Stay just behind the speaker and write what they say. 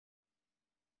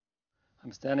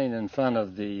I'm standing in front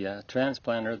of the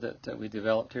transplanter that we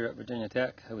developed here at Virginia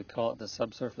Tech. We call it the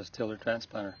SubSurface Tiller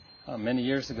transplanter. Many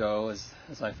years ago, as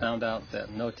I found out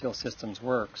that no-till systems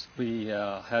works, we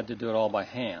had to do it all by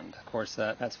hand. Of course,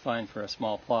 that's fine for a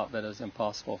small plot, but it's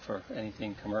impossible for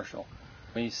anything commercial.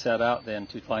 We set out then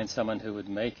to find someone who would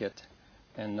make it,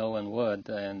 and no one would,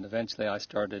 and eventually I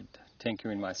started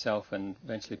tinkering myself and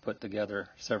eventually put together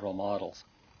several models.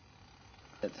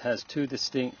 It has two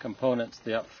distinct components,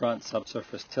 the up front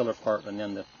subsurface tiller part and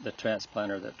then the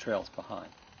transplanter that trails behind.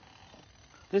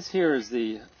 This here is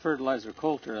the Fertilizer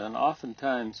Coulter, and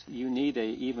oftentimes you need a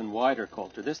even wider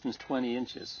coulter. This one's 20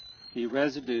 inches. The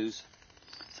residues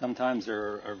sometimes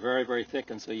are very, very thick,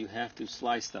 and so you have to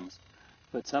slice them.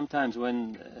 But sometimes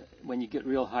when you get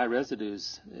real high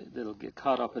residues, it'll get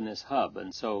caught up in this hub,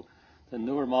 and so the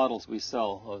newer models we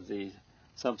sell of the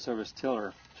SubSurface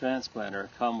Tiller transplanter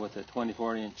come with a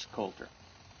 24-inch coulter.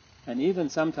 And even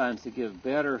sometimes to give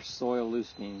better soil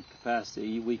loosening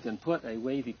capacity, we can put a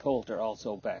wavy coulter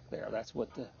also back there. That's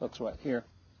what the hook's right here.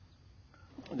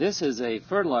 This is a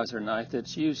fertilizer knife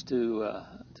that's used to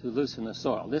loosen the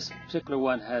soil. This particular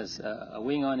one has a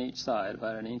wing on each side,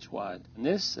 about an inch wide. And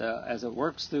this, as it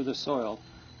works through the soil,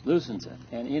 loosens it.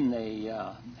 And in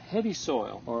a heavy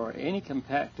soil or any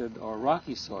compacted or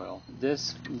rocky soil,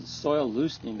 this soil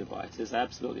loosening device is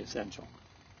absolutely essential.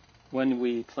 When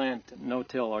we plant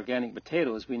no-till organic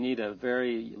potatoes, we need a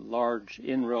very large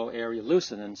in-row area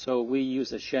loosened, and so we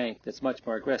use a shank that's much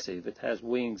more aggressive. It has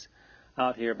wings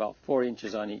out here about 4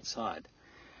 inches on each side.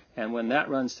 And when that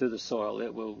runs through the soil,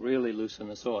 it will really loosen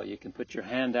the soil. You can put your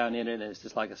hand down in it, and it's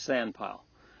just like a sand pile.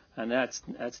 And that's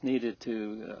needed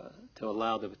to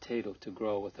allow the potato to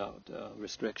grow without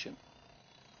restriction.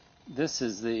 This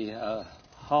is the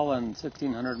Holland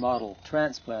 1600 model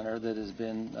transplanter that has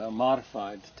been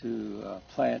modified to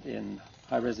plant in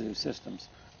high residue systems.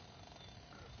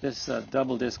 This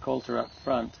double disc coulter up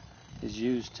front is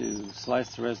used to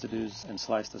slice the residues and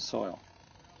slice the soil.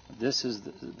 This is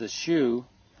the shoe,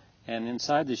 and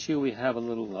inside the shoe we have a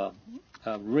little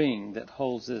ring that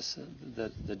holds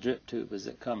the drip tube as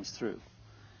it comes through.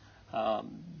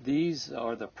 These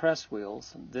are the press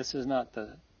wheels. This is not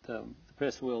the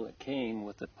press wheel that came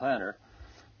with the planter.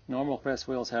 Normal press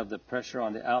wheels have the pressure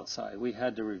on the outside. We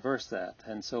had to reverse that,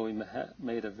 and so we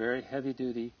made a very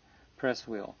heavy-duty press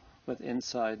wheel with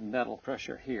inside metal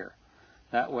pressure here.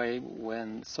 That way,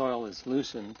 when soil is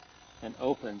loosened and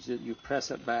opens, you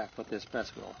press it back with this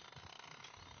press wheel.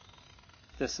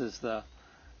 This is the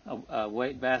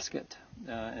weight basket,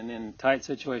 and in tight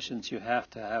situations you have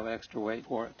to have extra weight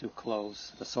for it to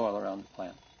close the soil around the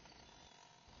plant.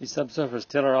 The SubSurface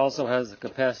Tiller also has the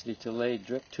capacity to lay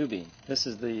drip tubing. This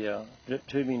is the drip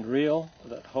tubing reel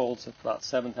that holds about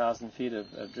 7,000 feet of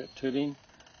drip tubing.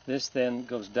 This then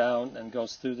goes down and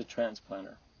goes through the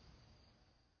transplanter.